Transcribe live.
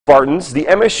Spartans, the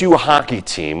MSU hockey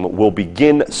team will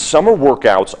begin summer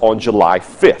workouts on July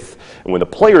 5th. And when the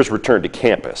players return to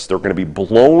campus, they're going to be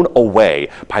blown away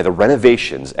by the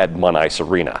renovations at Munn Ice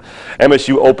Arena.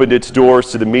 MSU opened its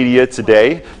doors to the media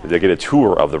today. They get a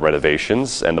tour of the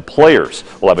renovations, and the players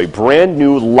will have a brand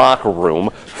new locker room,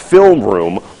 film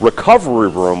room, recovery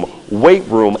room, weight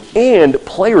room, and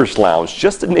players lounge,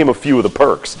 just to name a few of the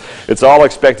perks. It's all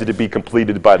expected to be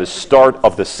completed by the start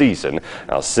of the season.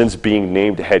 Now, since being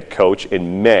named head coach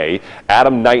in May,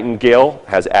 Adam Nightingale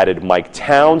has added Mike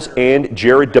Towns and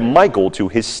Jared DeMichael to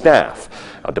his staff.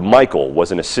 DeMichael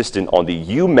was an assistant on the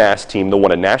UMass team that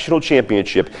won a national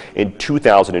championship in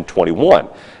 2021.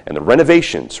 And the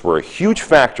renovations were a huge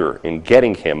factor in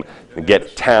getting him to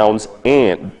get Towns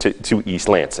and to East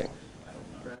Lansing.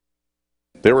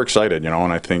 They were excited, and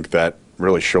I think that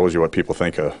really shows you what people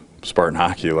think of Spartan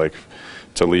hockey. Like,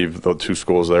 to leave the two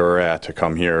schools they were at to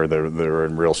come here, they're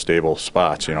in real stable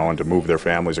spots, and to move their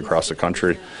families across the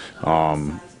country.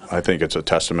 I think it's a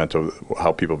testament to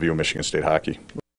how people view Michigan State hockey.